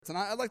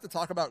Tonight, I'd like to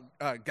talk about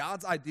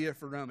God's idea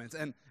for romance.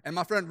 And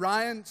my friend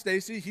Ryan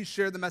Stacy, he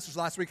shared the message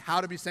last week, How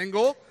to Be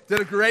Single.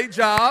 Did a great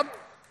job.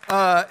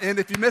 And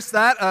if you missed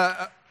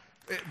that,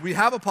 we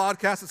have a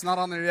podcast. It's not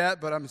on there yet,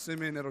 but I'm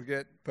assuming it'll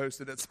get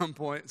posted at some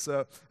point.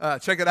 So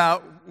check it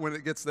out when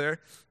it gets there.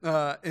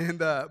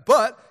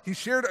 But he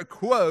shared a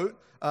quote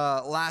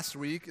last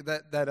week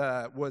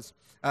that was,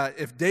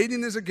 if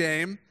dating is a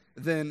game,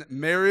 then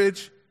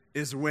marriage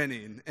is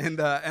winning.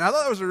 And I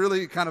thought that was a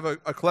really kind of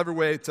a clever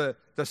way to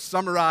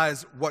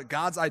summarize what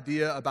God's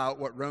idea about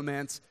what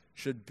romance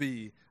should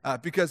be.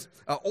 Because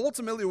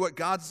ultimately what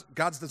God's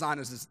design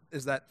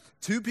is that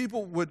two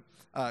people would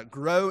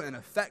grow in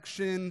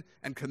affection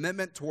and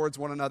commitment towards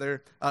one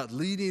another,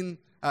 leading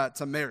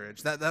to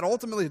marriage. That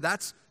ultimately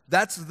that's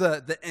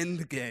the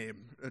end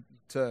game,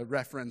 to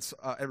reference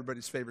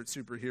everybody's favorite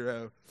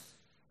superhero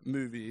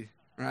movie,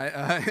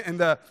 right?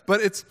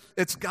 But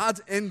it's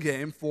God's end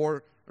game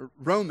for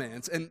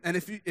romance. And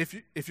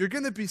if you're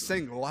going to be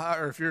single,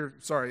 or if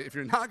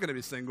you're not going to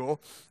be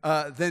single,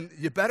 then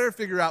you better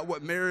figure out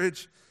what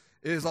marriage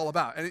is all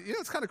about. And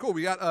it's kind of cool.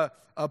 We got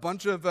a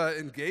bunch of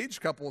engaged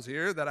couples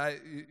here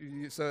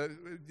so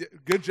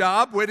good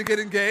job, way to get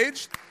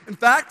engaged. In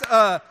fact,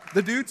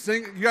 the dude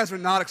you guys are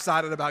not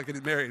excited about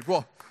getting married.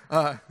 Well,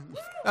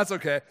 that's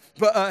okay.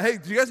 But hey,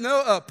 do you guys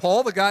know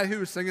Paul, the guy who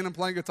was singing and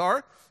playing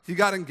guitar? He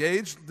got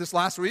engaged this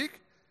last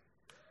week.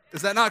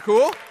 Is that not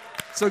cool?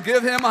 So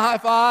give him a high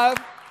five,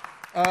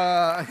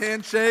 a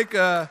handshake,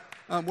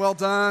 well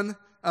done,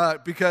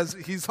 because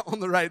he's on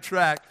the right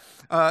track.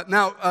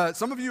 Now,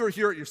 some of you are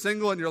here, you're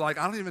single, and you're like,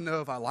 I don't even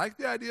know if I like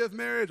the idea of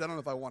marriage. I don't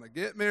know if I want to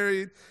get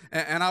married.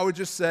 And I would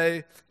just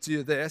say to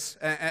you this,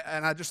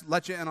 and I just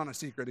let you in on a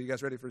secret. Are you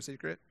guys ready for a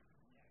secret?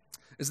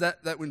 Is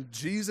that when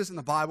Jesus in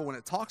the Bible, when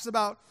it talks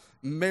about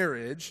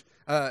marriage,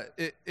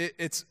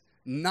 it's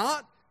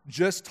not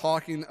just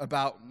talking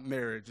about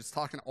marriage. It's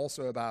talking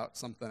also about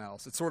something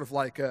else. It's sort of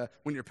like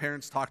when your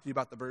parents talk to you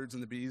about the birds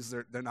and the bees,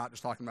 they're not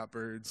just talking about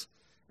birds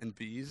and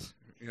bees,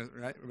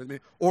 right, with me?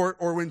 Or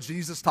when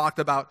Jesus talked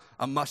about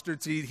a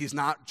mustard seed, he's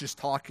not just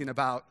talking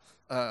about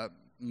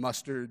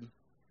mustard,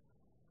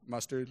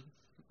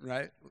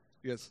 right?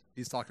 Because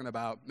he's talking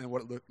about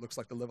what it looks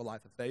like to live a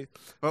life of faith.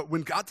 But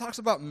when God talks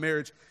about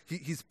marriage,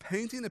 he's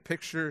painting a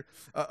picture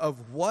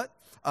of what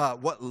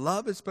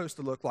love is supposed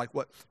to look like,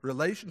 what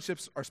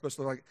relationships are supposed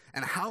to look like,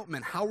 and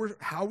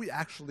how we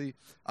actually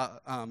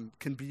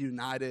can be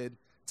united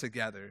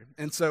together.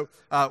 And so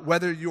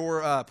whether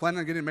you're planning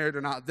on getting married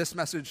or not, this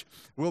message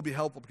will be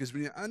helpful, because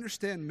when you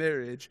understand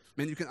marriage,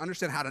 you can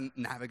understand how to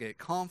navigate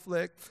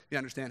conflict, you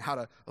understand how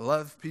to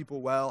love people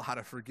well, how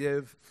to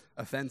forgive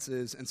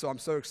offenses. And so I'm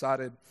so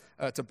excited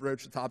to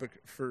broach the topic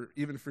for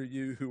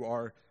you who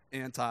are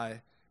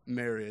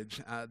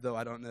anti-marriage, though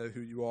I don't know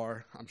who you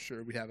are. I'm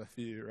sure we have a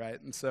few,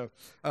 right? And so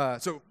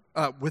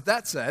with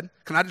that said,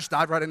 can I just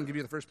dive right in and give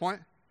you the first point?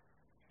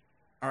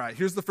 All right,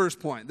 here's the first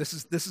point. This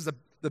is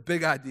the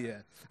big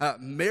idea.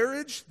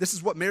 Marriage, this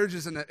is what marriage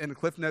is in a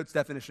Cliff Notes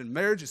definition.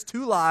 Marriage is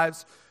two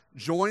lives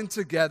joined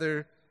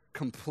together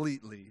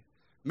completely.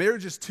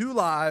 Marriage is two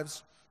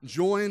lives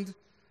joined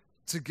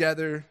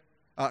together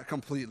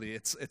completely.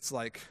 It's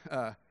like,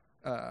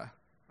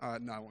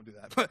 no, I won't do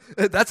that.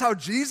 But that's how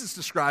Jesus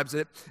describes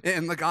it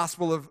in the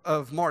Gospel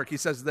of Mark. He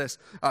says this,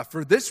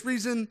 for this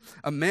reason,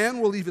 a man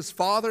will leave his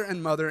father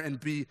and mother and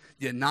be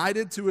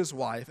united to his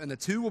wife, and the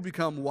two will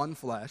become one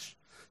flesh.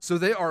 So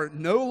they are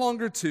no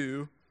longer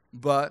two,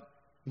 but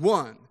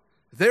one.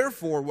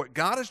 Therefore, what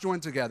God has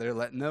joined together,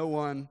 let no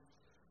one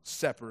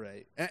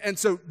separate. And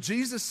so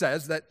Jesus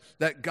says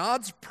that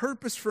God's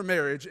purpose for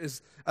marriage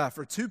is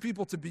for two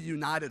people to be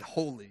united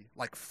wholly,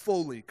 like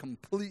fully,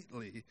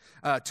 completely.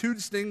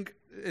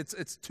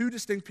 It's two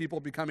distinct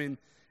people becoming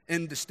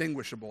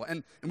indistinguishable.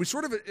 And we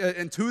sort of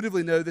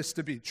intuitively know this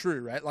to be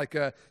true, right? Like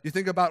you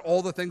think about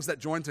all the things that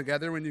join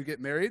together when you get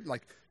married.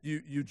 Like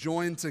you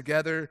join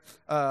together,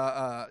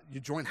 you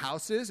join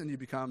houses and you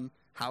become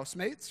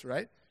housemates,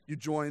 right? You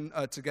join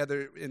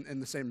together in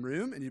the same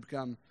room and you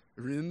become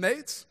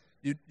roommates.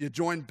 You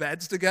join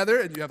beds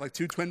together and you have like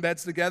two twin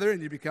beds together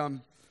and you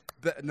become,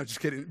 no, just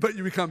kidding, but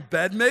you become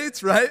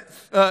bedmates, right?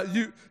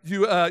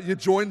 You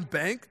join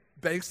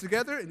banks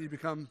together and you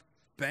become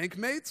bank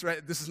mates,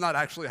 right? This is not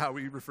actually how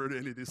we refer to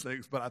any of these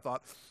things, but I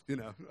thought,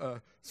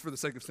 it's for the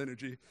sake of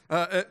synergy.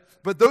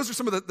 But those are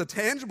some of the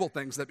tangible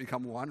things that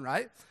become one,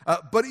 right?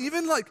 But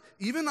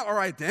even our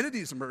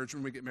identities emerge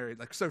when we get married.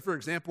 Like, so for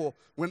example,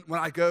 when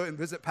I go and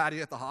visit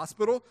Patty at the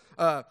hospital,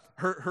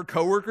 her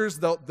coworkers,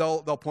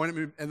 they'll point at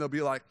me and they'll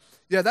be like,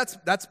 yeah,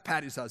 that's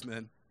Patty's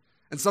husband.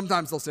 And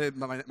sometimes they'll say,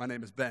 my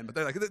name is Ben, but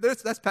they're like,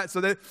 that's Pat.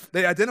 So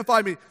they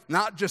identify me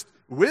not just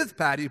with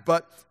Patty,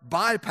 but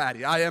by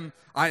Patty. I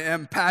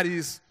am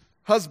Patty's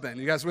husband.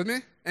 You guys with me?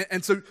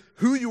 And so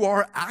who you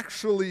are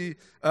actually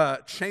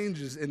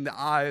changes in the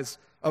eyes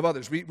of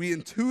others. We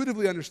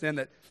intuitively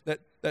understand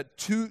that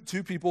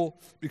two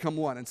people become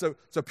one. And so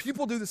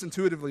people do this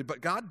intuitively, but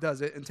God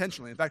does it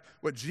intentionally. In fact,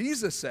 what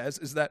Jesus says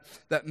is that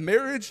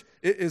marriage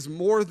is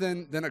more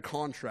than a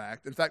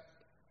contract. In fact,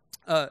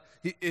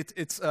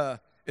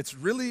 it's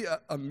really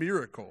a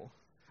miracle.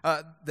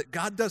 That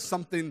God does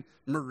something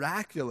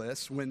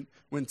miraculous when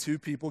two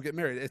people get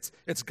married.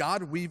 It's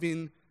God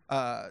weaving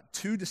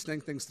two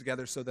distinct things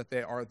together so that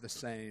they are the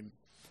same.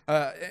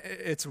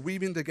 It's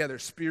weaving together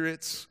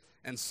spirits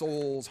and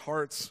souls,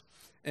 hearts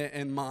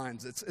and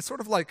minds. It's sort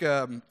of like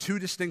two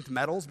distinct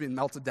metals being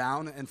melted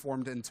down and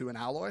formed into an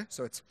alloy.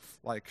 So it's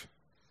like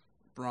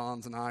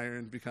bronze and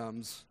iron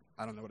becomes,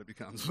 I don't know what it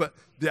becomes, but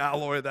the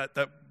alloy that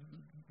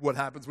what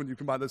happens when you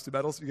combine those two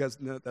metals. You guys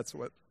know that's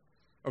what.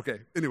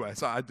 Okay, anyway,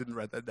 so I didn't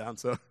write that down,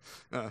 so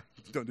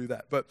don't do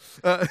that. But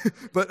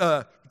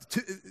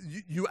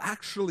you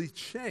actually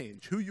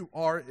change. Who you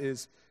are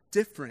is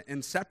different,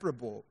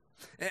 inseparable.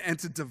 And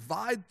to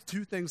divide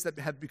two things that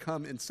have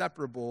become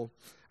inseparable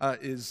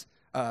is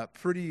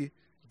pretty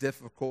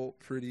difficult,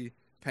 pretty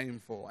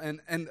painful.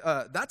 And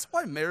that's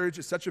why marriage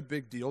is such a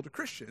big deal to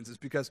Christians, is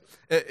because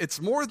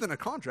it's more than a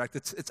contract.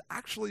 It's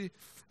actually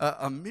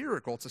a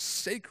miracle. It's a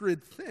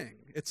sacred thing.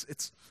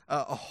 It's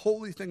a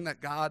holy thing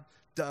that God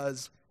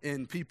does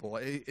in people,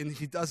 and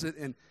he does it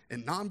in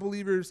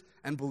non-believers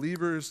and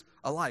believers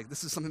alike.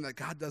 This is something that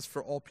God does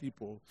for all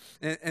people,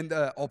 and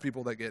all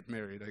people that get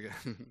married, I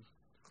guess,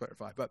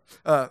 clarify, but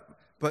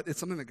it's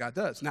something that God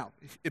does. Now,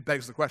 it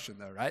begs the question,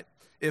 though, right?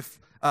 If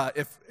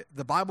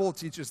the Bible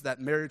teaches that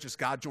marriage is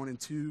God joining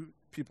two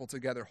people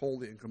together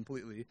wholly and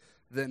completely,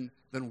 then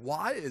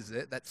why is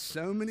it that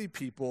so many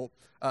people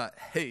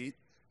hate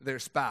their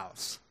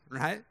spouse,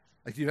 right?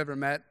 Like, you've ever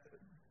met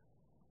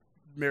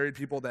married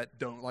people that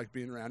don't like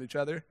being around each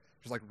other,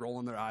 just like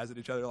rolling their eyes at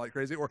each other like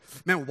crazy? Or,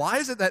 man, why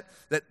is it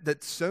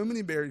that so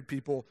many married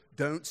people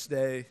don't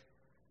stay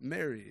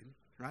married,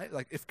 right?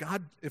 Like, if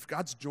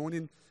God's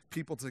joining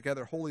people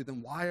together wholly,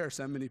 then why are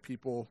so many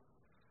people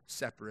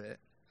separate?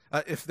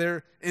 If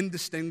they're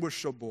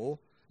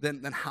indistinguishable,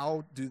 then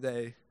how do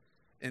they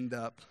end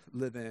up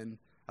living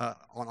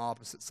on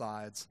opposite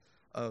sides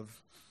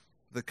of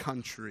the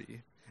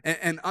country?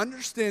 And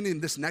understanding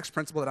this next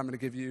principle that I'm going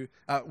to give you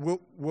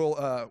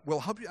will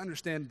help you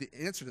understand the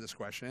answer to this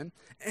question,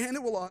 and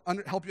it will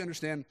help you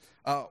understand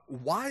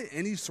why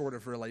any sort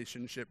of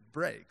relationship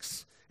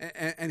breaks.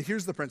 And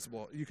here's the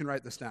principle. You can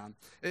write this down.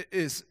 It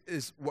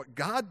is what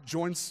God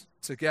joins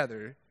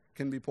together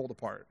can be pulled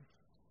apart.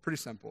 Pretty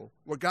simple.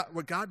 What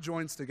God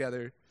joins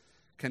together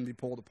can be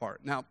pulled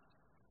apart. Now,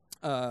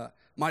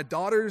 my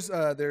daughters,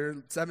 they're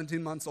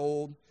 17 months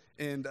old.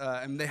 And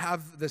they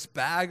have this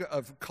bag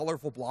of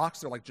colorful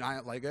blocks. They're like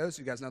giant Legos.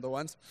 You guys know the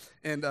ones.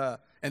 And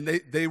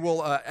they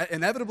will,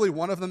 inevitably,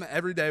 one of them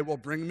every day will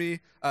bring me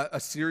a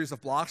series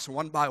of blocks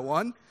one by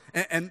one.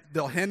 And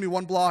they'll hand me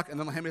one block, and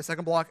then they'll hand me a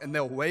second block, and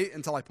they'll wait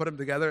until I put them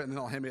together, and then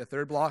they'll hand me a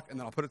third block, and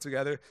then I'll put it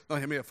together. They'll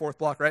hand me a fourth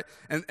block, right?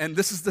 And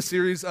this is the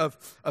series of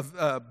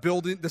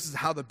building. This is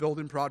how the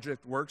building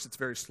project works. It's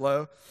very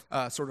slow,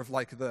 sort of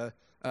like the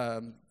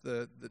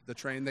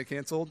train they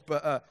canceled.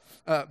 But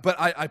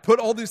I put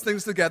all these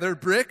things together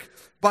brick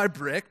by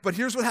brick. But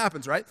here's what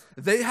happens, right?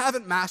 They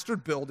haven't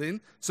mastered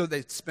building, so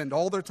they spend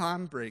all their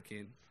time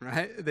breaking,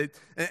 right?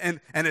 And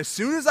as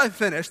soon as I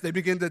finish, they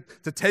begin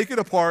to take it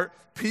apart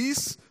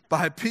piece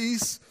by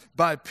piece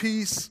by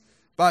piece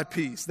by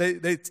piece.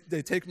 They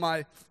take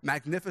my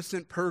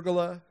magnificent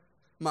pergola,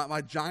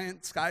 my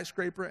giant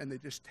skyscraper, and they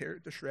just tear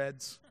it to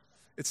shreds.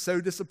 It's so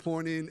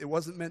disappointing. It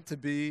wasn't meant to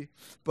be,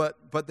 but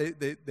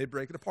they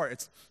break it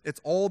apart. It's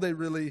all they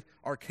really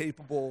are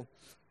capable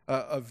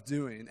of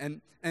doing.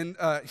 And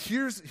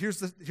here's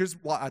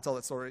why I tell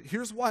that story.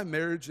 Here's why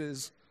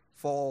marriages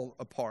fall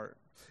apart.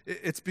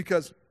 It's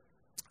because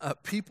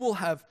people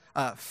have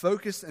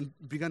focused and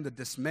begun to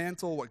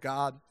dismantle what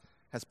God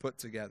has put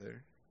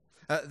together.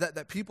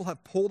 That people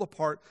have pulled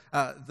apart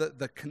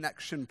the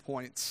connection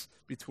points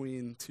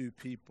between two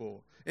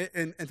people.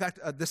 In fact,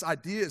 this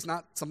idea is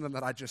not something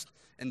that I just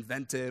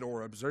invented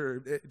or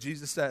observed.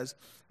 Jesus says,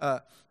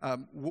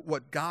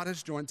 what God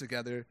has joined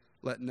together,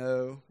 let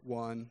no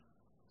one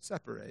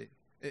separate,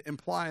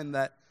 implying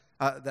that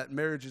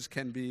marriages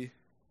can be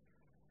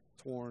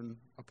torn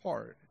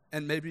apart.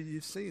 And maybe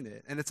you've seen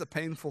it, and it's a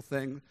painful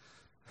thing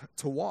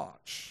to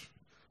watch.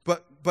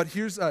 But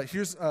here's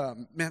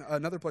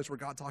another place where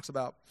God talks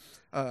about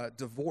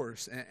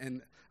divorce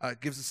and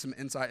gives us some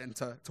insight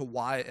into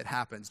why it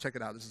happens. Check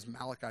it out. This is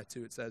Malachi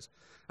 2. It says,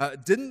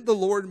 didn't the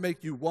Lord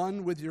make you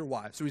one with your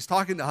wife? So he's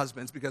talking to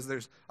husbands, because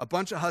there's a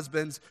bunch of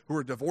husbands who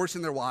are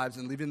divorcing their wives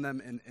and leaving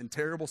them in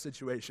terrible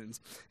situations.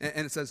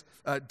 And it says,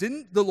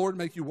 didn't the Lord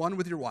make you one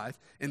with your wife?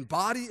 In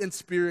body and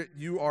spirit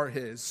you are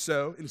his.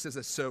 So, and he says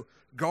this, so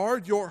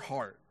guard your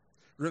heart.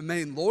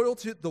 Remain loyal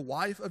to the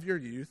wife of your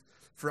youth,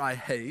 for I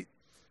hate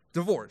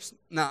divorce.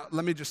 Now,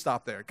 let me just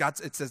stop there.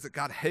 It says that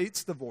God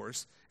hates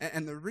divorce,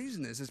 and the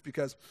reason is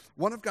because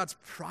one of God's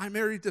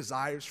primary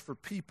desires for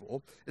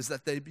people is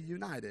that they be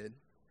united,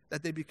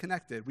 that they be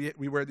connected.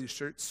 We wear these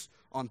shirts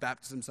on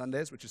Baptism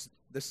Sundays, which is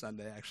this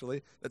Sunday,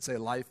 actually, that say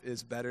life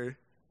is better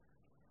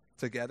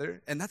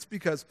together. And that's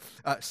because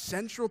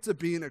central to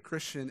being a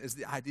Christian is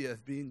the idea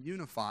of being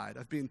unified,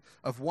 of being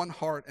of one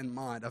heart and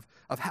mind,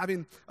 of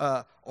having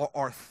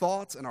our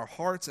thoughts and our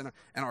hearts and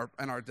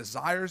our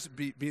desires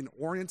being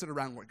oriented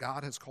around what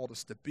God has called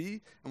us to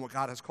be and what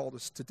God has called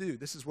us to do.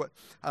 This is what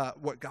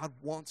God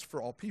wants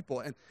for all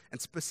people. And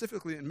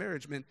specifically in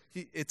marriage, man,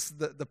 it's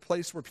the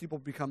place where people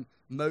become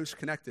most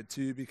connected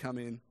to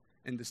becoming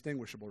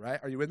indistinguishable, right?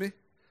 Are you with me?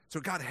 So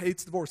God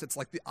hates divorce. It's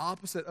like the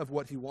opposite of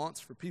what he wants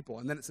for people.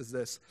 And then it says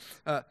this,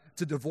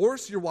 to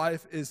divorce your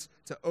wife is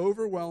to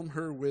overwhelm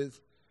her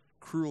with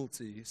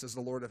cruelty, says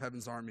the Lord of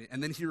heaven's army.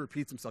 And then he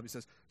repeats himself. He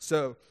says,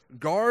 so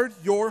guard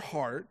your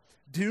heart.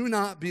 Do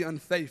not be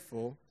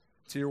unfaithful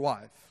to your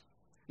wife.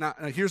 Now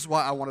here's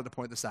why I wanted to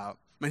point this out.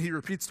 Man, he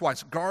repeats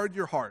twice, guard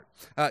your heart.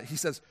 He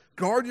says,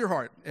 guard your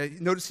heart.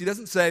 Notice he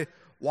doesn't say,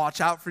 watch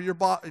out for your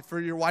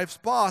wife's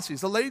boss.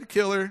 He's a lady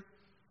killer,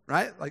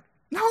 right? Like,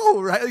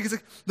 no, right? He's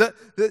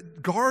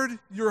like, guard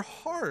your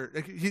heart.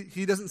 Like,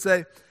 he doesn't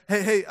say,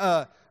 hey,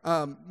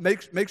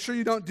 make sure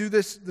you don't do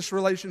this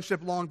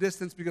relationship long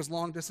distance because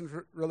long distance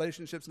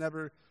relationships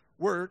never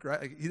work,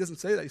 right? Like, he doesn't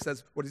say that. He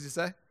says, what does he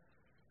say?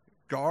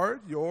 Guard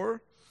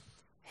your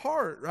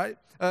heart, right?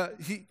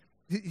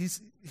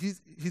 He's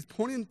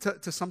pointing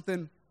to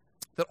something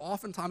that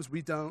oftentimes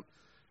we don't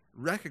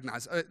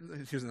recognize.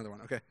 Here's another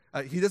one, okay?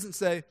 He doesn't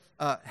say,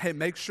 hey,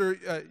 make sure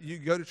you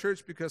go to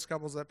church because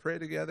couples that pray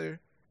together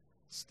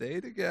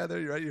stay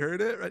together, right? You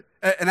heard it, right?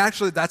 And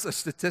actually, that's a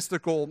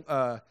statistical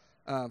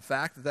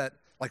fact that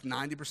like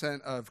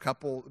 90% of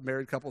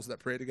married couples that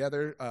pray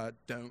together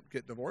don't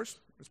get divorced.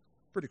 It's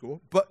pretty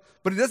cool. But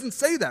he doesn't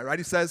say that, right?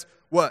 He says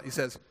what? He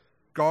says,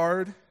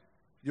 guard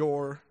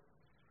your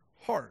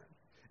heart.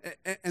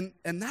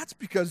 And that's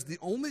because the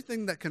only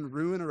thing that can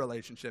ruin a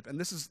relationship, and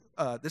this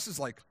is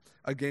like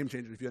a game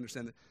changer if you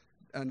understand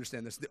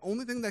this. The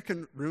only thing that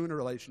can ruin a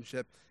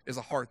relationship is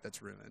a heart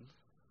that's ruined.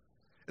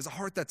 Is a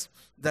heart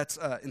that's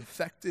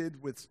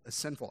infected with a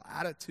sinful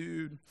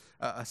attitude,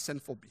 a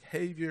sinful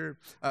behavior,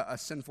 a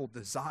sinful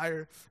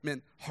desire.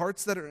 Man,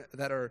 hearts that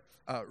are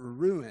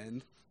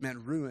ruined,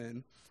 man,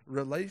 ruin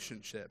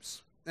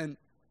relationships. And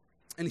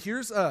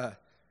here's why.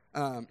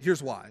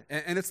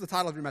 And it's the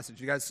title of your message.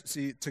 You guys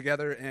see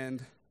together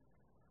and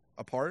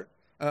apart.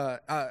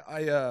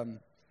 When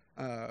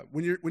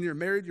you're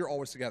married, you're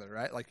always together,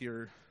 right? Like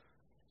you're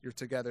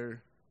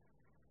together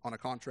on a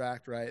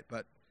contract, right?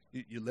 But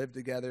you live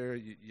together,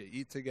 you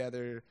eat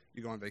together,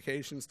 you go on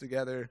vacations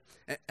together,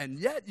 and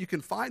yet you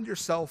can find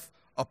yourself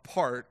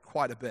apart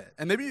quite a bit.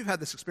 And maybe you've had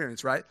this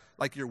experience, right?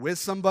 Like you're with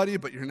somebody,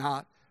 but you're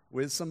not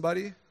with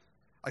somebody.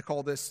 I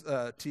call this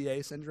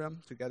TA syndrome,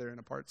 together and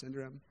apart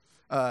syndrome.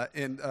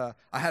 And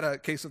I had a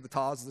case of the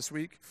TAS this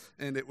week,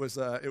 and it was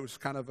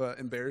kind of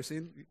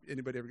embarrassing.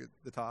 Anybody ever get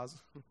the TAS?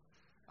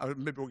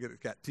 Maybe we'll get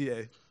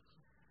it,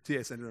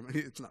 TA syndrome.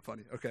 It's not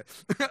funny. Okay,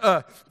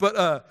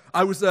 but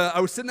I was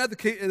sitting at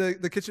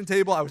the kitchen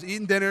table. I was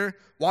eating dinner,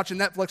 watching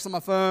Netflix on my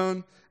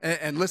phone,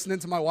 and listening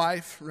to my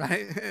wife,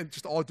 right? And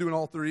just doing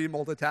all three,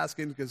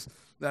 multitasking because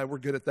we're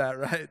good at that,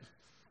 right?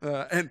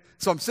 And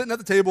so I'm sitting at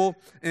the table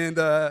and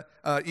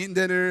eating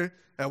dinner,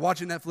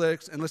 watching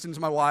Netflix, and listening to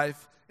my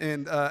wife.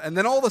 And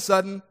then all of a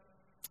sudden,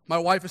 my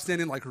wife is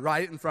standing like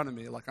right in front of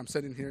me. Like I'm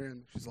sitting here,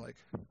 and she's like,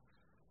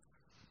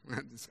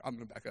 I'm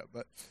gonna back up,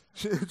 but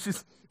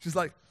she's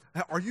like,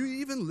 are you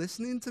even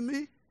listening to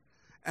me?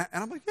 And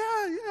I'm like,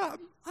 yeah,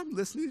 I'm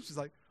listening. She's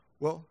like,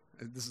 well,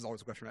 and this is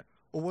always a question, right?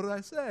 Well, what did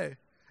I say?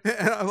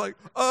 And I'm like,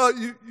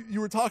 oh,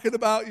 you were talking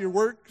about your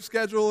work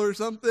schedule or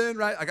something,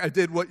 right? Like I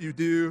did what you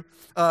do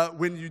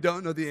when you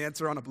don't know the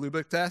answer on a Blue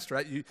Book test,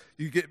 right?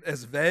 You get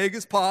as vague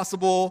as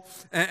possible,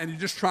 and you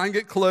just try and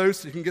get close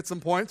so you can get some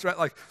points, right?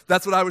 Like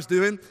that's what I was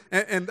doing,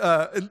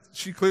 and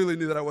she clearly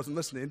knew that I wasn't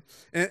listening.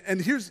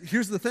 And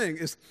here's the thing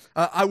is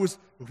I was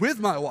with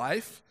my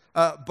wife,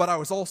 but I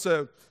was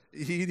also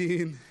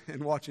eating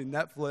and watching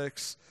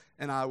Netflix,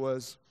 and I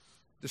was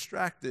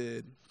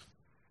distracted.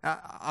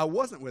 I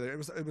wasn't with her.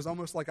 It was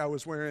almost like I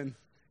was wearing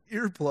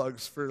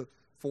earplugs for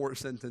 4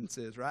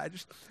 sentences, right?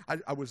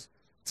 I was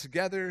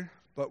together,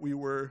 but we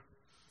were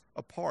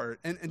apart.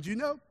 And you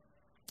know,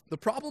 the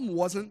problem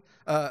wasn't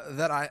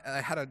that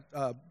I had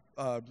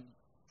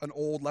an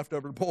old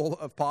leftover bowl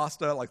of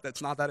pasta, like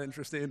that's not that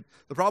interesting.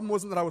 The problem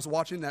wasn't that I was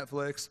watching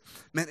Netflix.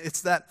 Man,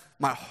 it's that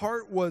my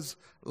heart was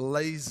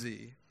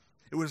lazy.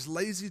 It was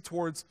lazy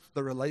towards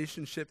the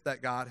relationship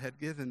that God had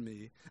given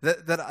me.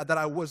 That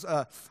I was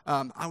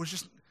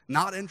just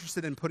not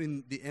interested in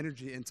putting the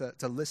energy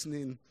into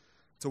listening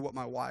to what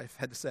my wife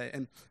had to say.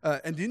 And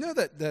do you know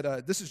that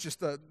this is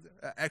just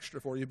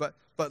extra for you, but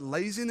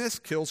laziness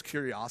kills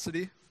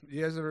curiosity.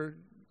 You guys ever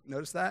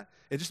notice that?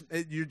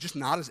 You're just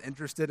not as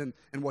interested in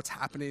what's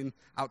happening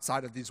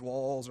outside of these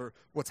walls or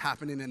what's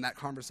happening in that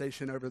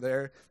conversation over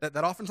there.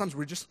 That oftentimes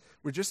we're just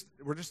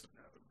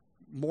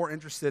more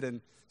interested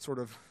in sort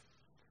of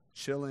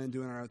chilling,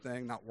 doing our own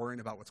thing, not worrying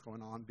about what's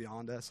going on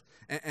beyond us.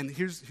 And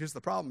here's the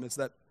problem is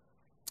that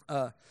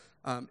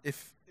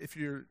if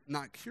you're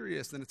not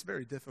curious, then it's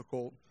very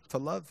difficult to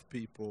love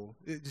people.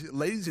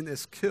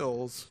 Laziness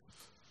kills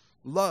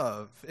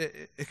love,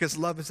 because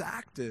love is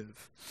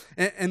active.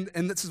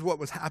 And this is what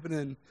was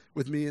happening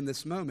with me in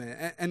this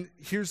moment. And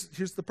here's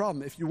the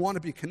problem. If you want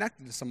to be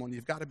connected to someone,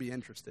 you've got to be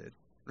interested,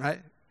 right?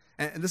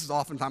 And this is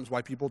oftentimes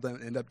why people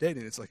don't end up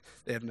dating. It's like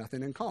they have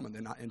nothing in common.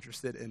 They're not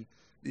interested in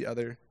the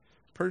other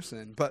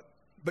person. But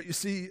you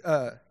see,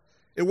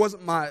 it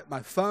wasn't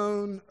my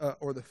phone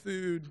or the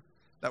food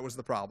that was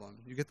the problem.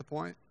 You get the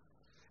point?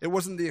 It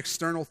wasn't the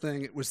external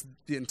thing. It was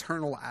the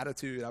internal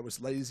attitude. I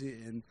was lazy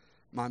in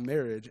my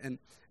marriage.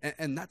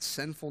 And that's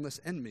sinfulness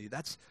in me.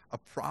 That's a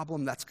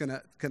problem that's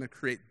gonna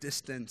create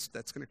distance,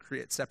 that's gonna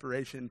create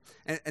separation.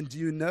 And do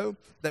you know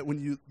that when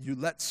you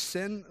let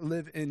sin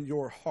live in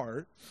your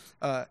heart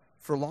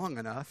for long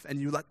enough, and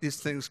you let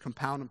these things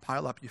compound and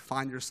pile up, you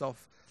find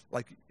yourself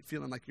like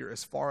feeling like you're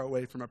as far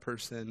away from a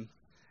person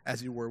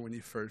as you were when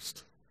you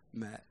first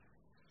met.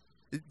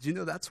 Do you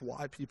know that's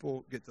why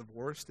people get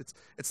divorced?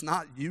 It's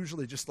not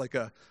usually just like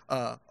a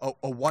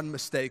one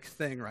mistake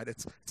thing, right?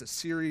 It's a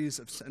series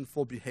of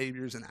sinful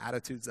behaviors and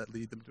attitudes that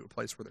lead them to a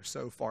place where they're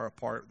so far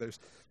apart.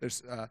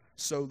 There's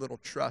so little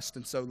trust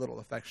and so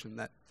little affection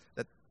that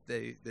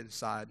they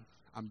decide,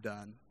 I'm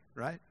done,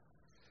 right?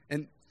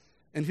 And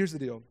here's the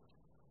deal.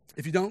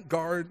 If you don't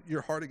guard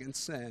your heart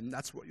against sin,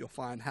 that's what you'll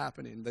find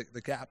happening,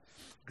 the gap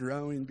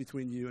growing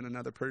between you and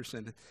another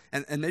person.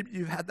 And maybe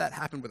you've had that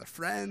happen with a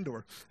friend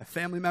or a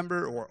family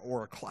member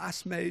or a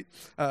classmate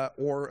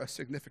or a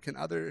significant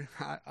other.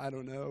 I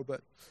don't know,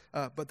 but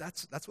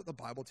that's what the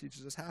Bible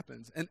teaches us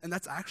happens. And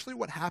that's actually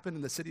what happened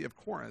in the city of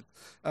Corinth.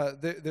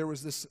 There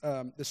was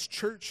this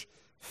church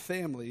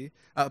family,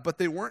 but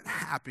they weren't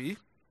happy.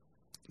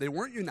 They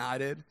weren't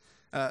united.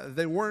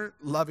 They weren't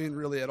loving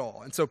really at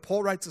all. And so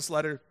Paul writes this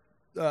letter.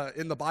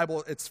 In the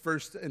Bible, it's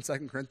 1st and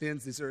 2nd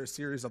Corinthians. These are a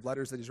series of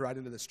letters that he's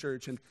writing to this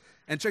church. And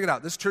check it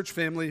out. This church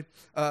family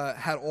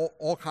had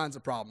all kinds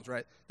of problems,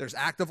 right? There's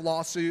active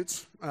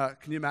lawsuits.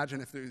 Can you imagine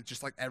if they're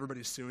just like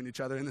everybody's suing each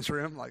other in this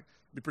room? Like,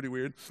 it'd be pretty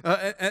weird.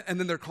 And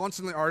then they're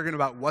constantly arguing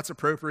about what's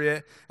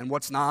appropriate and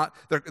what's not.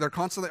 They're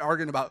constantly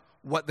arguing about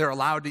what they're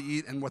allowed to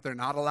eat and what they're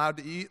not allowed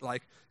to eat.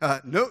 Like,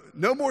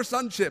 no more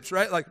sun chips,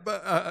 right? Like,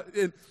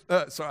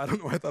 sorry, I don't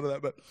know why I thought of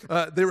that,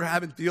 but they were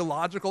having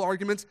theological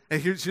arguments.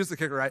 And here's the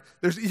kicker, right?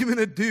 There's even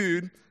a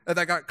dude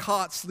that got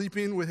caught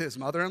sleeping with his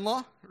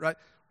mother-in-law, right?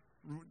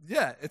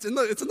 Yeah, it's in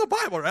the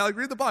Bible, right? Like,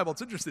 read the Bible.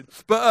 It's interesting.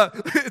 But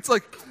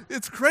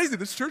it's crazy.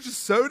 This church is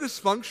so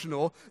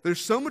dysfunctional. There's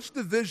so much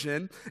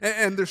division,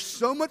 and there's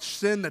so much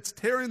sin that's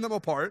tearing them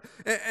apart.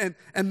 And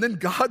then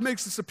God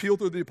makes this appeal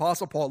through the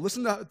Apostle Paul.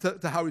 Listen to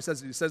how he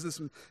says it. He says this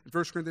in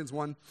 1 Corinthians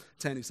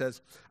 1:10. He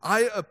says,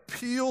 I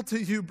appeal to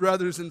you,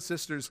 brothers and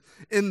sisters,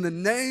 in the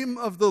name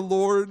of the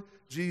Lord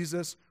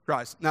Jesus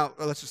Christ. Now,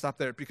 let's just stop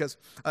there, because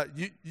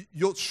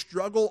you'll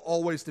struggle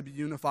always to be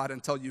unified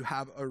until you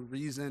have a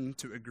reason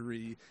to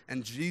agree.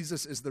 And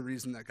Jesus is the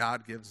reason that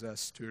God gives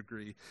us to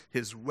agree.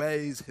 His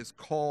ways, his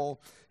call,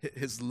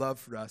 his love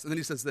for us. And then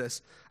he says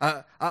this,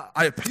 I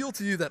appeal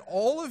to you that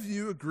all of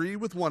you agree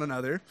with one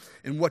another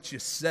in what you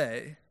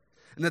say,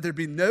 and that there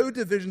be no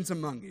divisions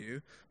among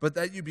you, but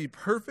that you be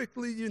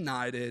perfectly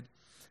united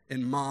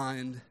in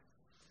mind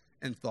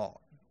and thought.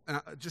 And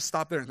just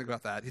stop there and think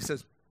about that. He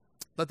says,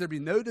 let there be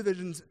no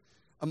divisions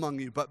among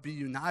you, but be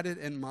united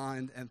in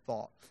mind and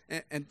thought.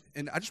 And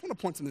I just want to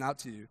point something out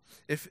to you.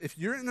 If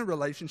you're in a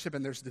relationship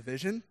and there's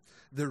division,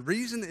 the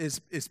reason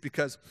is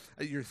because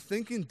you're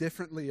thinking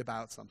differently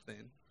about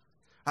something.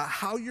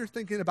 How you're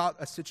thinking about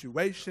a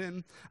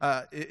situation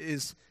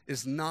is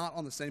not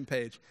on the same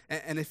page.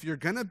 And if you're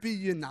going to be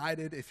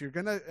united, if you're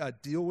going to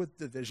deal with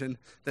division,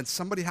 then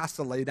somebody has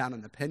to lay down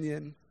an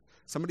opinion.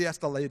 Somebody has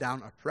to lay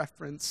down a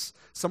preference.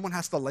 Someone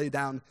has to lay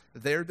down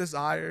their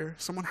desire.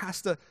 Someone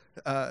has to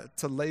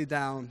lay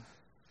down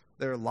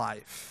their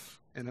life,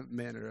 in a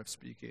manner of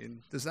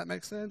speaking. Does that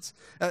make sense?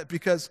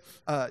 Because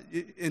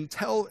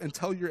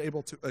until you're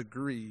able to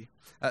agree,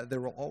 there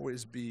will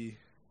always be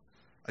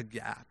a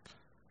gap.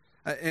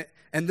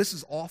 And this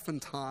is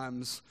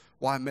oftentimes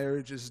why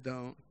marriages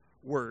don't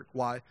work,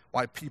 why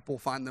people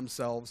find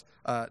themselves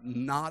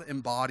not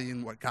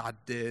embodying what God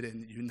did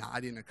and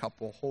uniting a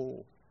couple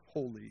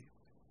wholly.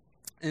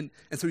 And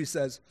so he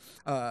says,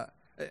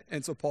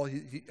 and so Paul,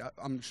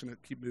 I'm just going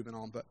to keep moving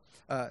on, but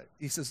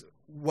he says,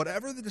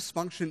 whatever the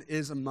dysfunction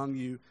is among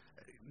you,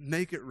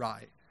 make it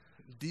right.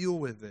 Deal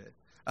with it.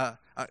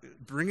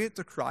 Bring it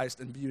to Christ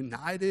and be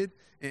united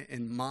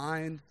in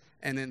mind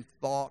and in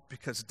thought,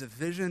 because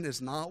division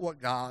is not what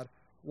God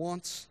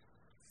wants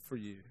for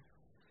you.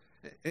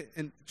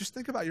 And just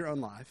think about your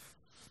own life.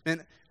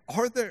 And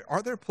are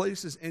there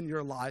places in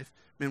your life,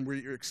 man, where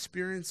you're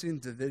experiencing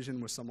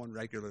division with someone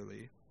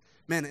regularly?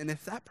 Man, and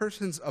if that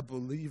person's a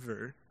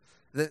believer,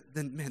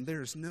 then man,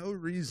 there's no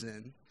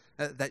reason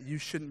that you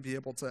shouldn't be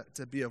able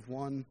to be of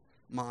one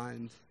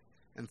mind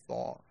and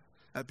thought.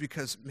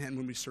 Because, man,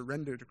 when we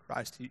surrender to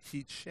Christ,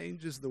 he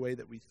changes the way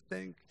that we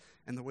think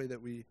and the way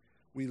that we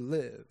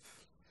live.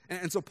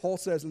 And so Paul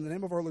says, in the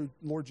name of our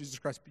Lord Jesus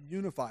Christ, be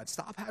unified.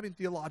 Stop having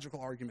theological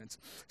arguments.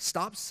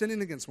 Stop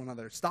sinning against one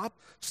another. Stop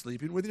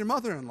sleeping with your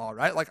mother-in-law,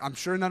 right? Like, I'm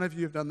sure none of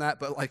you have done that,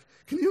 but like,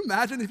 can you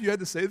imagine if you had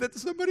to say that to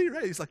somebody,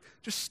 right? He's like,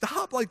 just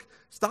stop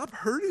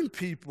hurting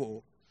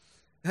people.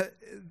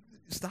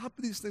 Stop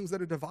these things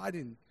that are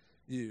dividing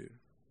you.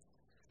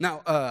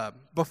 Now,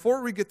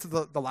 before we get to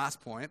the last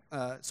point,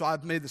 so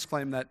I've made this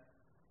claim that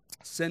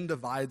sin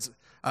divides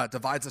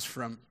us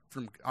from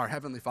our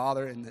Heavenly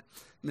Father, and that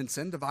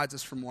sin divides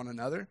us from one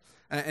another.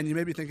 And you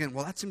may be thinking,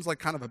 well, that seems like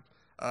kind of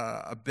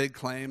a big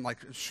claim. Like,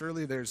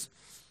 surely there's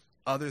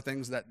other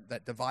things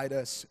that divide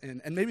us,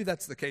 and maybe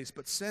that's the case,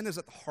 but sin is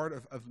at the heart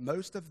of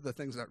most of the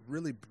things that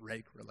really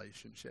break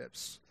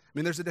relationships. I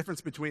mean, there's a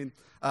difference between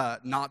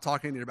not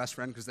talking to your best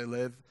friend because they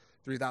live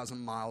 3,000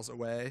 miles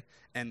away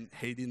and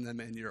hating them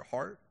in your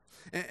heart.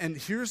 And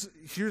here's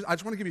I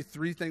just want to give you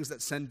three things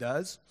that sin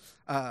does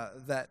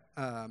that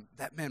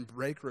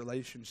break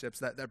relationships,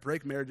 that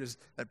break marriages,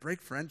 that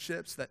break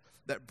friendships,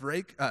 that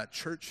break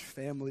church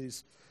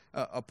families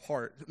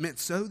apart.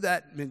 So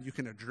that you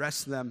can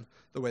address them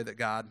the way that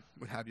God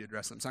would have you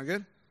address them. Sound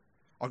good?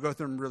 I'll go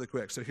through them really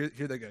quick. So here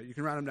they go. You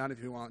can write them down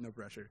if you want, no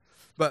pressure.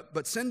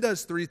 But sin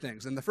does three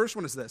things. And the first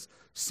one is this.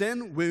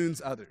 Sin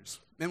wounds others.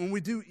 And when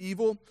we do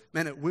evil,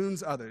 it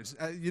wounds others.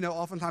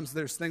 Oftentimes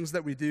there's things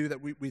that we do that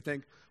we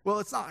think, well,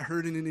 it's not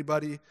hurting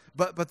anybody.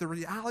 But the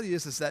reality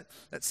is that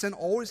sin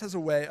always has a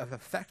way of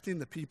affecting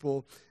the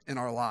people in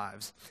our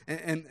lives.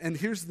 And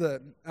here's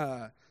the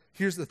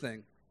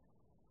thing.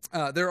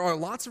 There are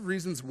lots of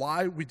reasons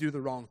why we do the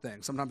wrong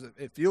thing. Sometimes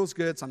it feels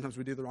good. Sometimes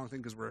we do the wrong thing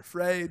because we're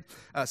afraid.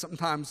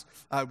 Sometimes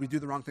we do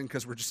the wrong thing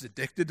because we're just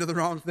addicted to the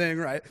wrong thing,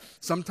 right?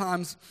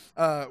 Sometimes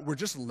we're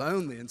just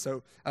lonely, and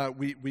so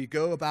we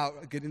go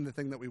about getting the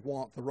thing that we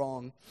want the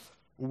wrong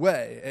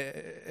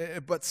way.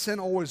 But sin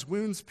always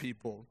wounds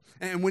people.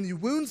 And when you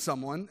wound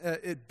someone,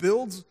 it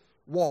builds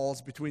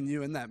walls between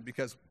you and them,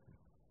 because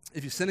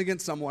if you sin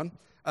against someone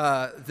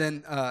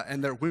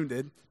and they're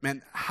wounded,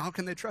 how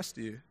can they trust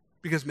you?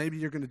 Because maybe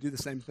you're going to do the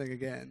same thing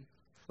again.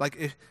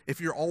 Like if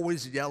you're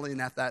always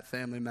yelling at that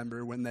family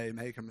member when they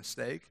make a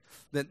mistake,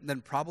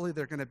 then probably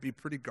they're going to be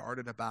pretty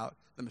guarded about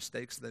the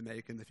mistakes they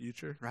make in the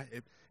future, right?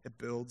 It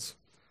builds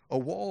a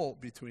wall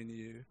between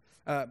you.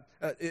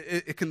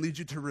 It can lead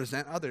you to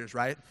resent others,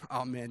 right?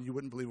 Oh man, you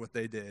wouldn't believe what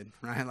they did,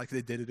 right? Like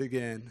they did it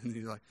again. And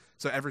you're like,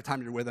 so every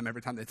time you're with them,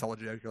 every time they tell a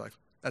joke, you're like,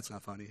 that's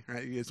not funny,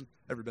 right? You guys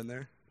ever been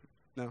there?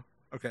 No?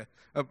 Okay.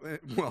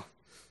 Well,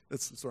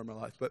 that's the story of my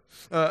life. But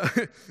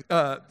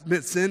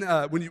sin,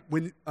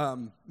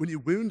 when you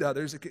wound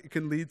others, it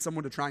can lead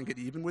someone to try and get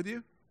even with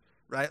you,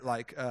 right?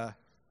 Like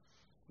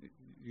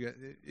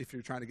if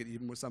you're trying to get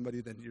even with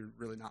somebody, then you're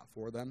really not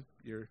for them.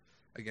 You're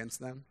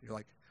against them. You're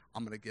like,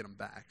 I'm going to get them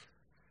back.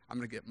 I'm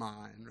going to get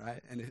mine,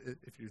 right? And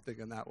if you're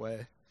thinking that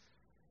way,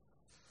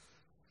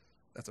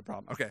 that's a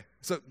problem. Okay,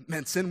 so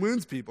sin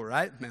wounds people,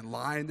 right?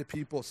 Lying to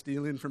people,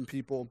 stealing from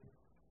people,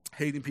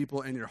 hating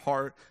people in your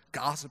heart,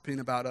 gossiping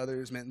about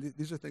others,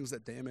 these are things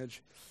that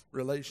damage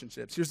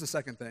relationships. Here's the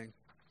second thing.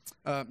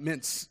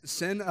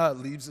 Sin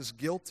leaves us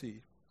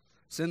guilty.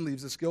 Sin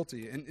leaves us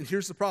guilty. And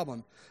here's the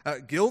problem.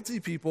 Guilty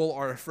people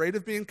are afraid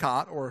of being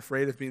caught or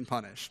afraid of being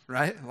punished,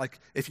 right? Like,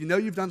 if you know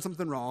you've done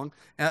something wrong,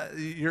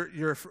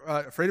 you're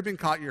afraid of being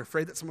caught, you're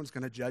afraid that someone's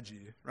going to judge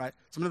you, right?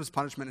 Sometimes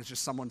punishment is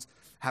just someone's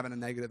having a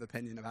negative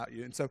opinion about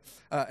you. And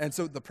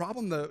so the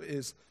problem, though,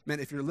 is,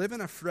 if you're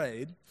living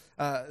afraid,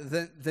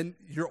 then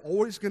you're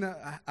always going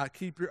to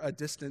keep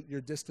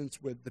your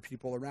distance with the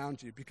people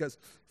around you, because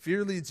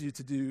fear leads you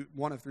to do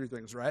one of three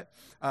things, right?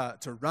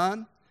 To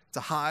run, to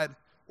hide,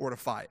 or to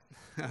fight.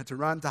 To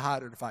run, to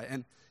hide, or to fight.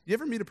 And you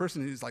ever meet a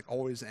person who's like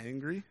always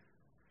angry?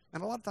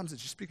 And a lot of times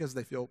it's just because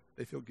they feel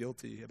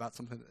guilty about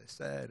something that they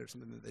said or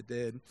something that they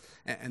did,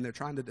 and they're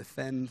trying to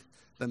defend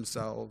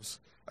themselves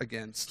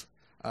against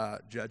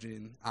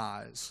judging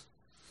eyes.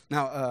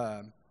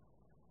 Now,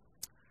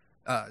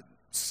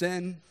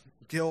 sin,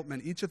 guilt,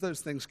 each of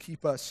those things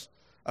keep us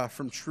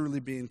from truly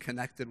being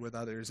connected with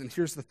others. And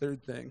here's the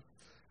third thing.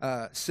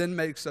 Sin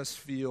makes us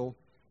feel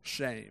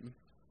shame.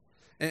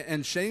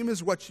 And shame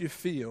is what you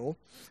feel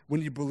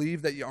when you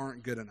believe that you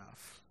aren't good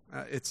enough.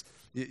 It's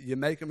you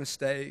make a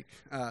mistake,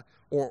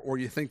 or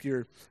you think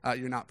you're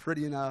not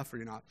pretty enough, or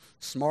you're not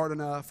smart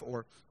enough,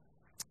 or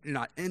you're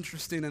not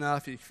interesting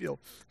enough. You feel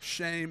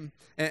shame,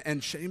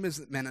 and shame is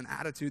an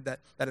attitude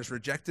that has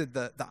rejected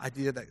the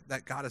idea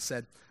that God has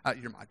said,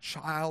 you're my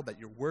child, that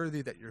you're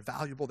worthy, that you're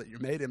valuable, that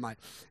you're made in my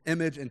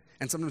image. And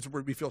sometimes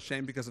we feel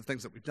shame because of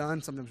things that we've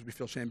done. Sometimes we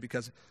feel shame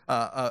because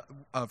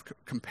of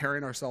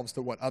comparing ourselves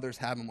to what others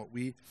have and what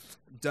we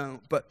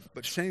don't. But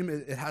shame,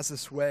 it has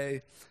this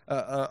way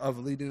of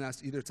leading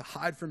us either to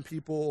hide from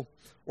people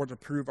or to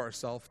prove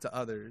ourselves to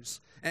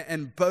others.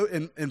 And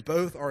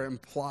both are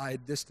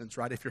implied distance,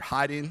 right? If you're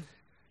hiding,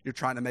 you're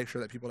trying to make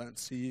sure that people don't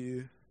see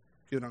you.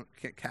 People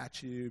can't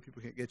catch you.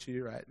 People can't get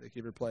you, right? Like,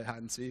 you ever play hide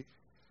and seek?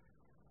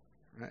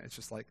 Right? It's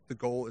just like the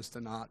goal is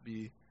to not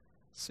be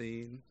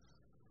seen.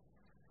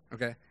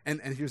 Okay? And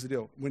here's the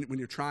deal. When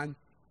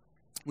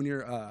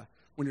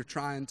when you're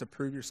trying to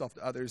prove yourself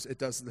to others, it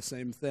does the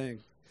same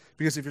thing.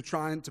 Because if you're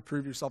trying to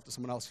prove yourself to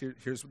someone else,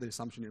 here's what the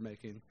assumption you're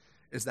making,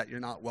 is that you're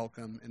not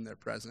welcome in their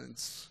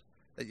presence,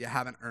 that you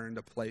haven't earned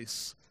a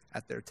place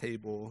at their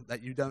table,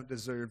 that you don't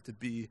deserve to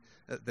be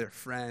their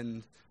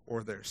friend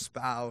or their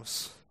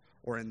spouse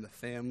or in the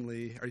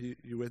family. Are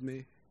you with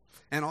me?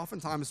 And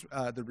oftentimes,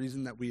 the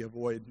reason that we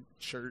avoid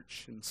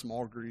church and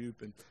small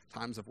group and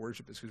times of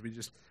worship is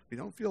because we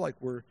don't feel like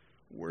we're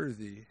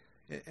worthy.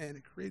 And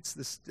it creates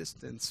this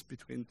distance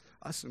between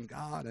us and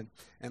God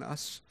and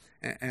us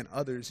and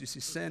others. You see,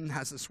 sin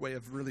has this way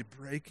of really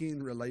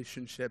breaking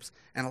relationships,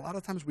 and a lot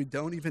of times we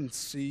don't even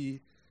see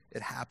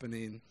it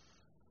happening.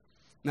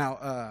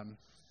 Now,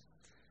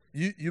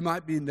 you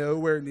might be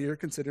nowhere near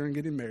considering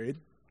getting married,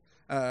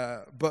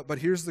 but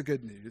here's the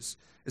good news,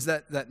 is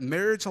that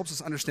marriage helps us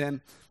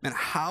understand, man,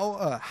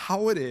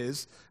 how it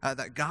is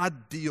that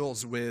God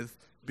deals with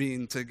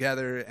being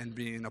together and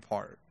being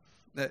apart.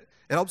 That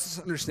it helps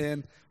us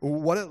understand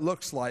what it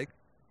looks like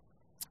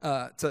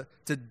to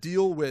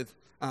deal with,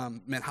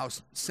 how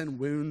sin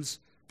wounds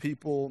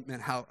people,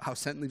 how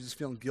sin leaves us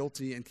feeling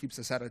guilty and keeps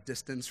us at a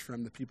distance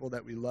from the people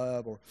that we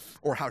love,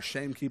 or how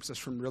shame keeps us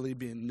from really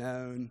being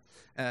known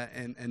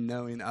and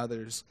knowing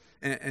others.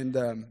 And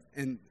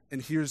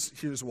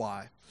here's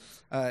why.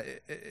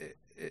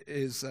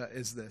 Is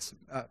this.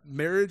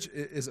 Marriage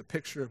is a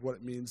picture of what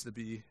it means to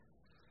be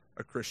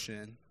a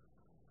Christian.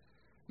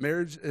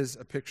 Marriage is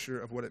a picture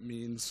of what it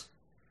means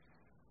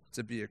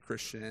to be a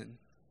Christian.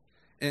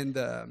 And,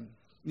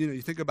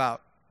 you think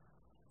about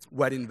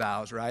wedding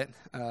vows, right?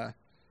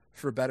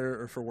 For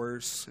better or for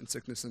worse, in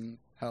sickness and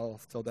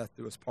health, till death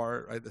do us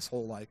part, right? This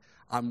whole,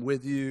 I'm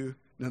with you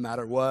no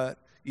matter what,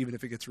 even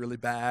if it gets really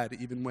bad,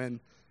 even when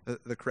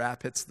the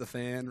crap hits the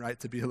fan, right?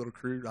 To be a little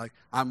crude,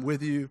 I'm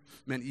with you,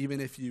 man,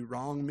 even if you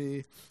wrong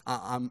me.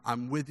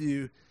 I'm with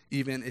you,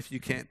 even if you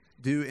can't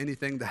do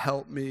anything to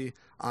help me.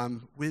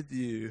 I'm with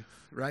you,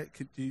 right?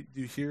 Do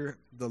you hear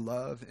the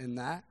love in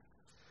that?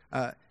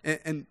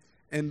 And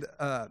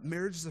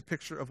marriage is a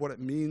picture of what it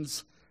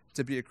means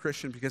to be a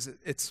Christian, because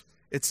it's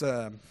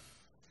a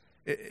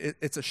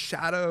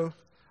shadow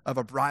of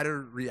a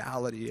brighter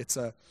reality. It's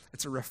a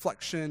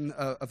reflection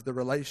of the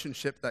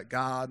relationship that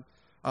God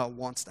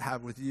wants to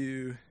have with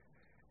you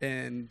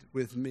and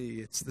with me.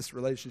 It's this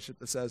relationship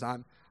that says,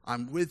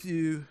 I'm with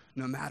you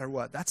no matter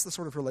what. That's the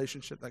sort of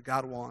relationship that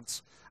God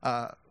wants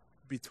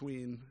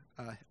between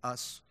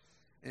us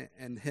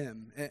and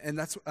him. And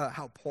that's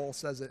how Paul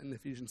says it in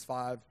Ephesians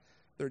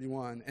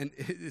 5:31. And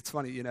it's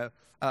funny,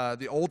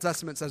 the Old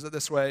Testament says it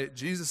this way,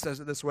 Jesus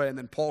says it this way, and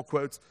then Paul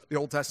quotes the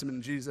Old Testament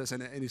and Jesus,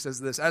 and he says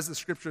this: as the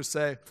scriptures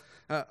say,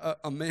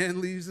 a man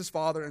leaves his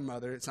father and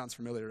mother, it sounds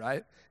familiar,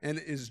 right? And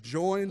is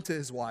joined to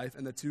his wife,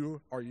 and the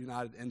two are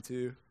united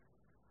into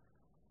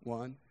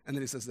one. And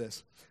then he says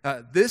this: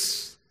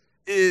 this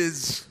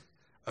is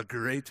a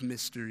great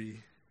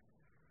mystery.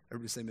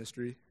 Everybody say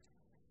mystery?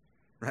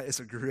 Right?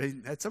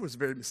 That's always a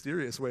very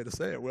mysterious way to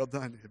say it. Well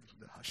done.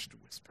 The hushed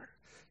whisper.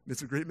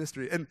 It's a great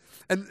mystery. And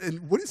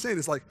what he's saying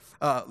is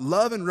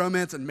love and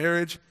romance and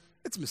marriage,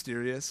 it's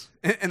mysterious.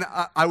 And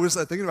I was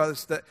thinking about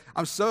this, that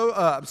I'm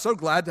so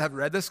glad to have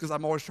read this, because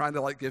I'm always trying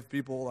to give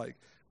people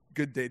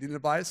good dating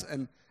advice.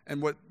 And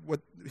what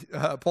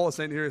Paul is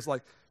saying here is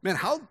man,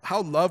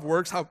 how love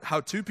works, how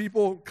two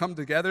people come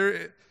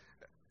together,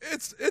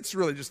 it's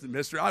really just a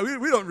mystery.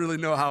 We don't really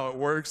know how it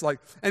works.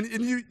 And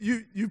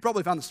you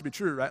probably found this to be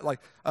true, right?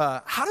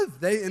 How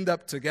did they end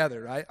up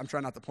together, right? I'm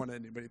trying not to point at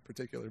anybody in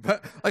particular,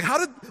 but how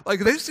did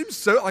they seem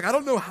so I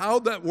don't know how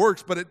that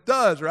works, but it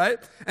does, right?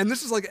 And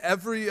this is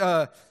every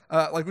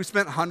we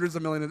spent hundreds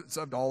of millions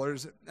of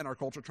dollars in our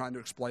culture trying to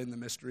explain the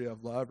mystery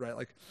of love,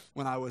 right?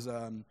 When I was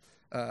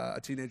a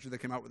teenager, they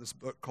came out with this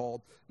book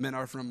called Men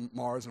Are From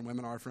Mars and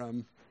Women Are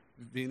From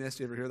Venus.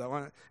 You ever hear that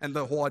one? And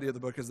the whole idea of the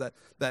book is that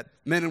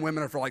men and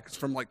women are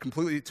from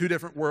completely two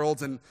different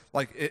worlds, and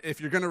if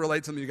you're going to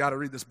relate to them, you got to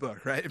read this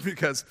book, right?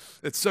 Because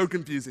it's so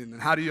confusing.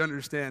 And how do you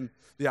understand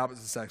the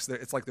opposite sex?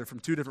 It's they're from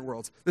two different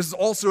worlds. This is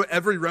also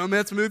every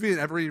romance movie and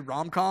every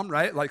rom-com,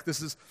 right?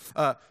 This is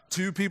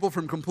two people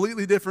from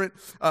completely different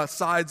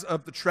sides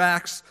of the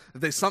tracks.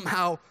 They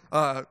somehow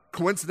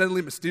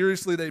coincidentally,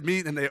 mysteriously, they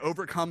meet and they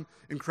overcome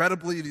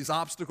incredibly these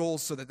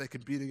obstacles so that they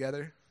can be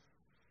together.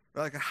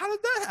 We're how did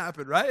that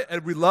happen, right?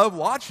 And we love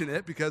watching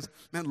it because,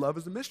 man, love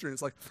is a mystery.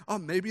 And it's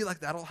maybe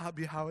that'll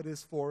be how it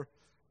is for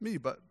me.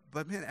 But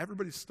man,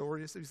 everybody's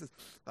story is, he says,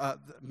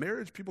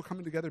 marriage, people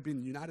coming together,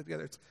 being united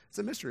together, it's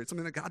a mystery. It's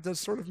something that God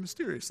does sort of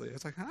mysteriously.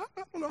 It's I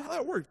don't know how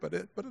that worked, but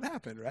it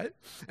happened, right?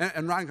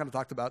 And Ryan kind of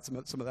talked about some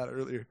of that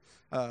earlier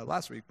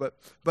last week. But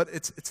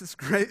it's this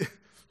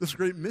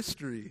great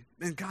mystery,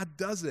 and God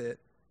does it.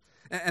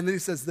 And then he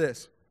says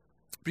this,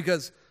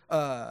 because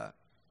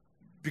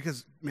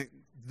man,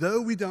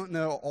 though we don't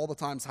know all the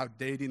times how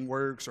dating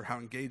works or how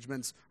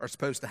engagements are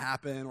supposed to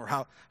happen or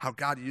how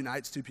God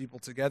unites two people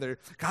together,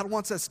 God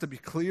wants us to be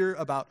clear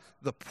about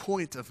the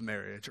point of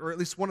marriage, or at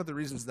least one of the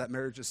reasons that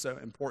marriage is so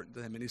important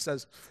to him. And he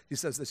says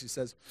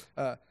this,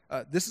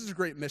 this is a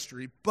great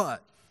mystery,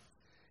 but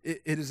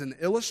it is an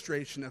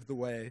illustration of the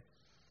way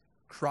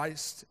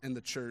Christ and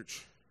the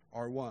church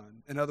are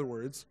one. In other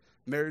words,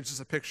 marriage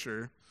is a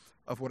picture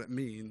of what it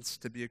means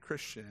to be a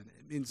Christian.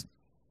 It means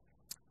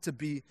to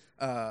be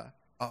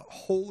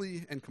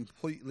wholly and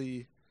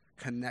completely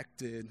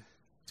connected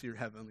to your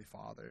Heavenly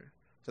Father,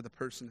 to the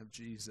person of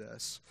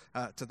Jesus,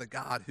 to the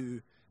God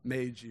who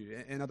made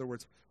you. In other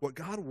words, what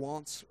God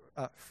wants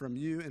from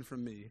you and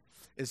from me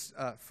is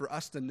for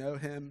us to know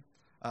Him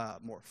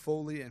more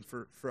fully, and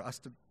for us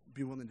to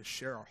be willing to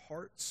share our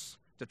hearts,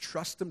 to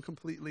trust Him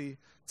completely,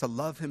 to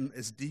love Him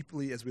as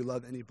deeply as we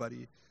love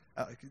anybody.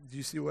 Do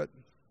you see what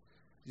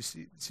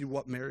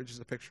marriage is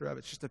a picture of?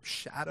 It's just a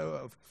shadow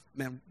of,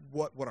 man,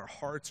 what our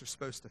hearts are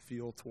supposed to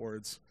feel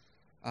towards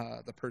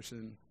the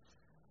person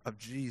of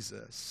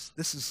Jesus.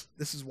 This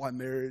is why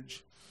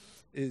marriage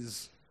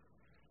is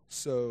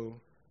so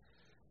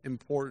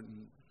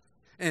important.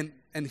 And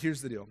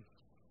here's the deal.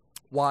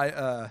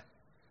 While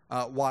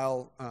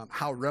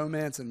how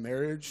romance and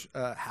marriage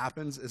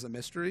happens is a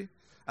mystery,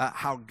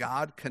 how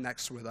God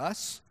connects with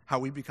us, how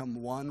we become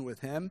one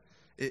with Him,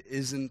 it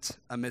isn't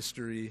a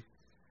mystery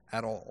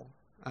at all.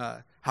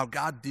 How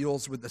God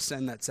deals with the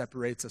sin that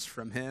separates us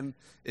from Him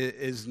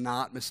is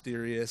not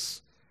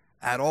mysterious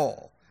at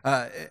all.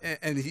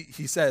 And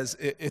he says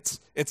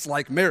it's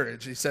like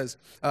marriage. He says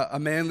a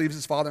man leaves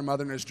his father and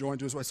mother and is joined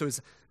to his wife. So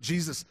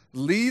Jesus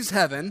leaves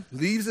heaven,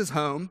 leaves his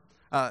home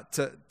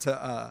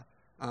to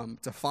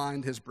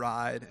find his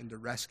bride and to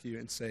rescue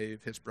and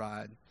save his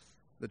bride,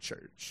 the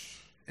church.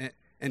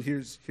 And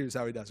here's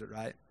how He does it,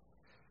 right?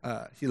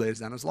 He lays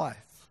down His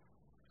life.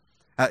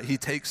 He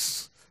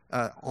takes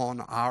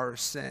on our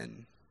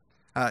sin.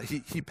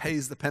 He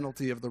pays the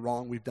penalty of the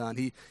wrong we've done.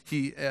 He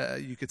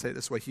you could say it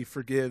this way, He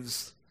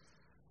forgives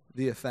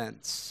the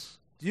offense.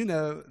 Do you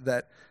know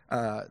that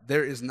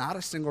there is not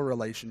a single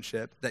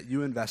relationship that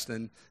you invest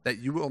in that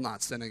you will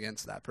not sin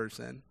against that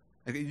person?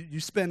 Like, you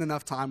spend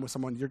enough time with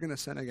someone, you're going to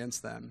sin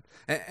against them.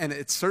 And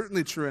it's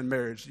certainly true in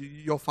marriage.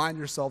 You'll find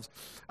yourselves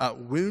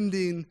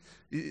wounding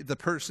the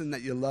person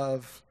that you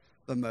love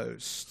the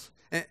most.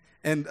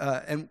 And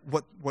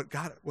what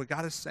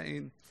God is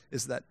saying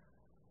is that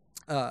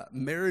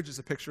marriage is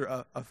a picture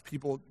of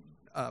people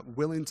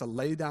willing to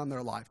lay down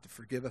their life to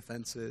forgive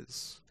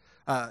offenses,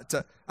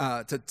 to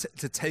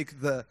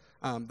take the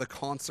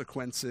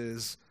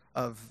consequences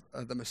of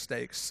the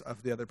mistakes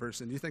of the other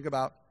person. You think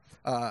about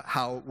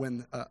how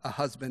when a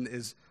husband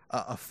is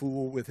a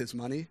fool with his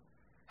money,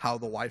 how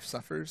the wife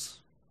suffers.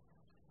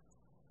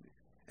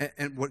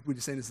 And what we're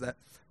saying is that,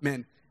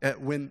 man,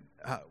 when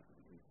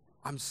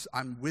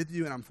I'm with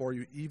you and I'm for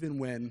you, even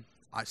when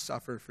I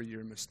suffer for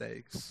your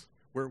mistakes.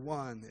 We're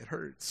one. It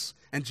hurts.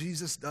 And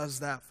Jesus does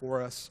that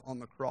for us on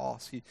the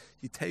cross. He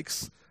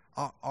takes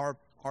our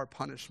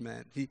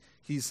punishment.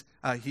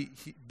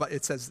 But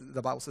it says,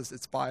 the Bible says,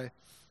 it's by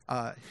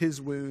His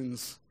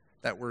wounds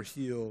that we're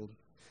healed.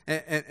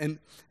 And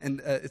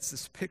it's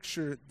this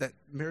picture that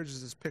marriage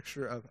is this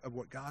picture of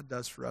what God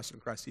does for us in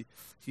Christ.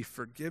 He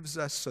forgives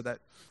us so that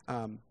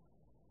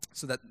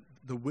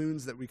the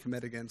wounds that we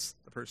commit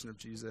against the person of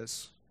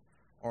Jesus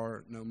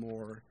are no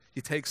more.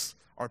 He takes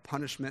our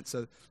punishment,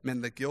 so, man,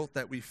 the guilt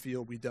that we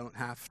feel we don't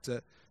have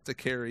to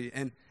carry.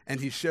 And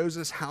He shows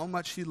us how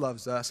much He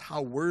loves us,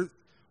 how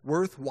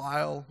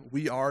worthwhile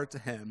we are to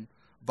Him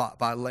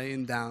by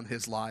laying down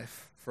His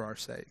life for our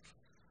sake.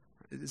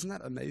 Isn't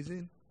that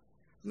amazing?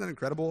 Isn't that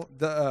incredible?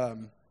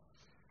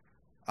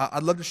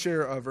 I'd love to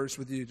share a verse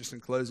with you just in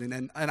closing.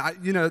 And I,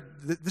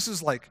 this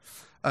is like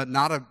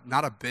not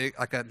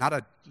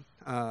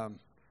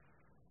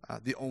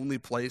the only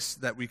place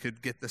that we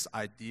could get this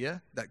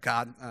idea that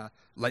God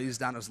lays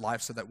down His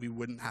life so that we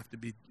wouldn't have to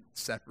be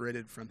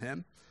separated from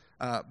Him.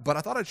 But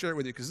I thought I'd share it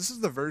with you because this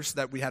is the verse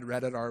that we had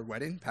read at our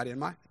wedding, Patty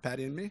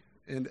and me,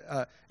 and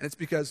it's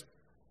because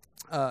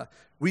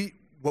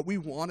what we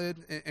wanted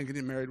in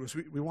getting married was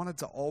we wanted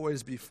to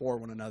always be for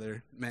one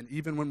another, man.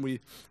 Even when we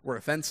were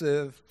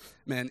offensive,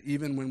 man.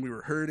 Even when we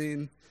were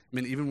hurting,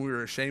 man. Even when we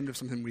were ashamed of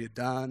something we had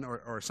done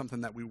or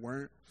something that we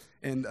weren't.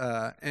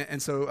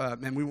 And so,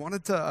 man, we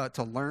wanted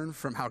to learn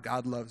from how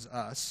God loves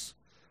us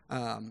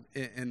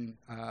in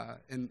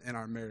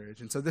our marriage.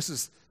 And so this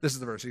is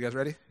the verse. Are you guys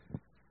ready?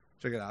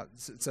 Check it out.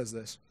 It says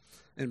this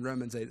in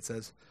Romans 8. It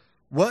says,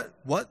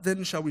 "What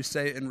then shall we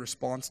say in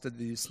response to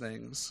these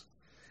things?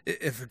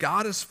 If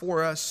God is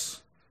for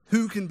us,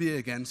 who can be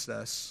against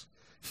us?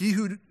 He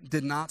who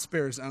did not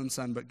spare His own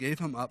Son, but gave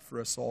Him up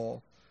for us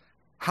all,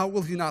 how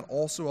will He not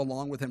also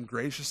along with Him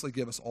graciously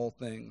give us all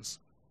things?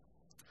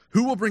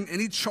 Who will bring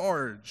any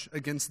charge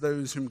against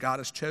those whom God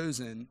has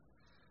chosen?"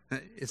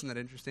 Isn't that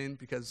interesting?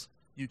 Because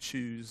you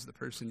choose the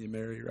person you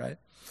marry, right?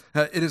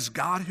 It is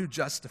God who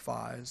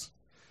justifies.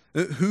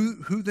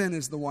 Who then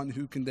is the one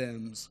who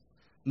condemns?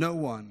 No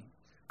one.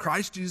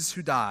 Christ Jesus,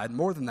 who died,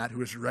 more than that, who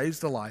was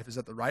raised to life, is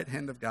at the right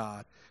hand of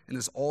God and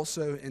is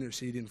also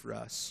interceding for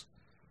us.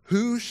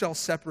 Who shall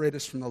separate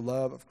us from the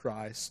love of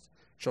Christ?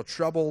 Shall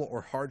trouble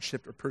or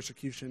hardship or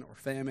persecution or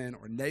famine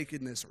or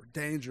nakedness or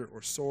danger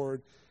or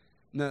sword?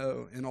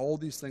 No, in all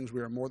these things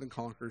we are more than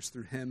conquerors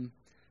through Him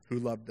who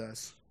loved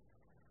us.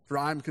 For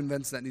I am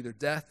convinced that neither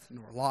death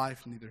nor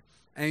life, neither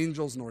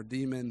angels nor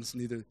demons,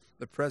 neither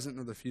the present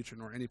nor the future,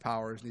 nor any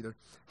powers, neither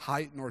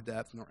height nor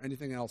depth, nor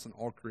anything else in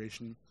all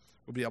creation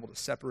will be able to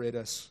separate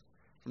us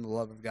from the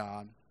love of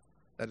God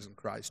that is in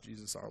Christ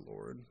Jesus our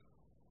Lord.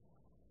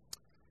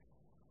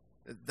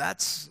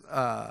 That's,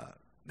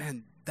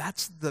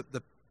 that's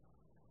the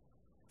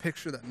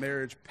picture that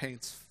marriage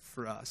paints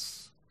for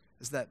us,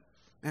 is that,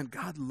 man,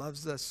 God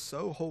loves us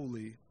so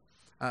wholly,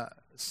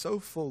 so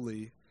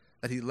fully,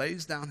 that he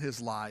lays down his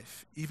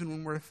life, even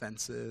when we're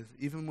offensive,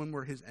 even when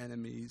we're his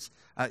enemies,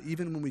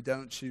 even when we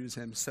don't choose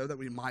him, so that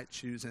we might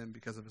choose him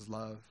because of his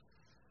love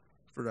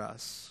for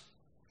us.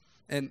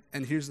 And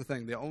here's the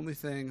thing, the only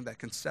thing that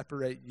can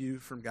separate you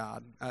from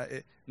God,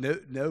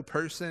 no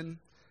person,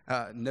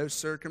 no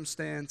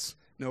circumstance,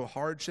 no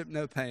hardship,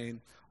 no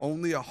pain,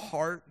 only a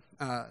heart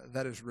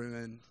that is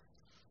ruined,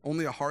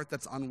 only a heart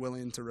that's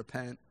unwilling to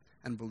repent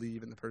and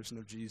believe in the person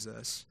of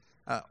Jesus.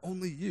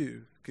 Only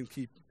you can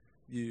keep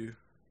you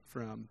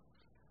from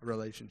a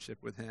relationship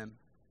with him.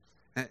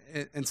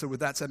 And so with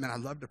that said, man, I'd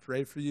love to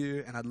pray for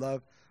you, and I'd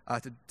love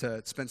to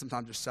spend some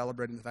time just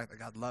celebrating the fact that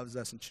God loves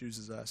us and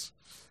chooses us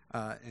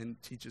and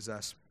teaches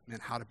us, man,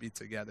 how to be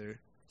together.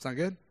 Sound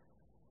good?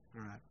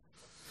 All right.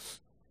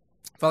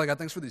 Father God,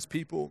 thanks for these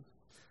people.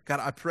 God,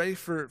 I pray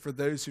for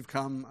those who've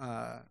come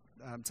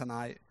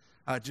tonight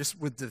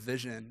just with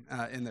division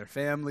in their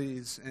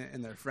families,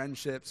 in their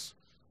friendships,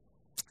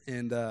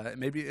 and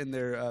maybe in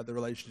their the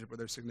relationship with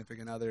their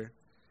significant other.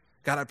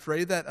 God, I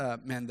pray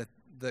that, man, that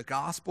the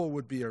gospel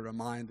would be a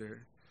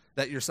reminder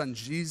that your son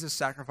Jesus'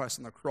 sacrifice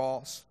on the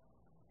cross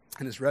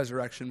and his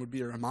resurrection would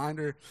be a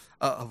reminder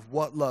of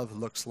what love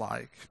looks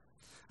like,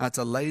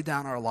 to lay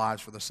down our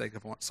lives for the sake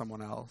of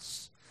someone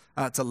else,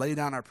 to lay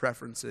down our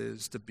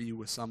preferences, to be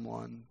with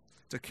someone,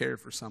 to care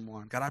for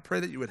someone. God, I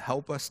pray that you would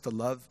help us to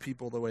love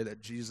people the way that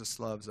Jesus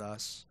loves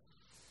us.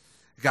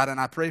 God,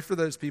 and I pray for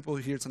those people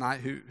here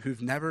tonight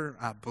who've never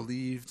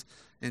believed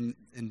in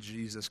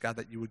Jesus, God,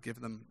 that you would give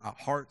them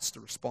hearts to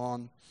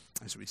respond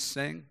as we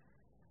sing,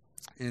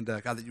 and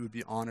God, that you would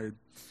be honored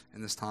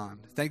in this time.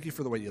 Thank you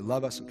for the way you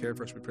love us and care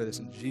for us. We pray this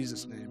in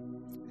Jesus'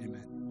 name.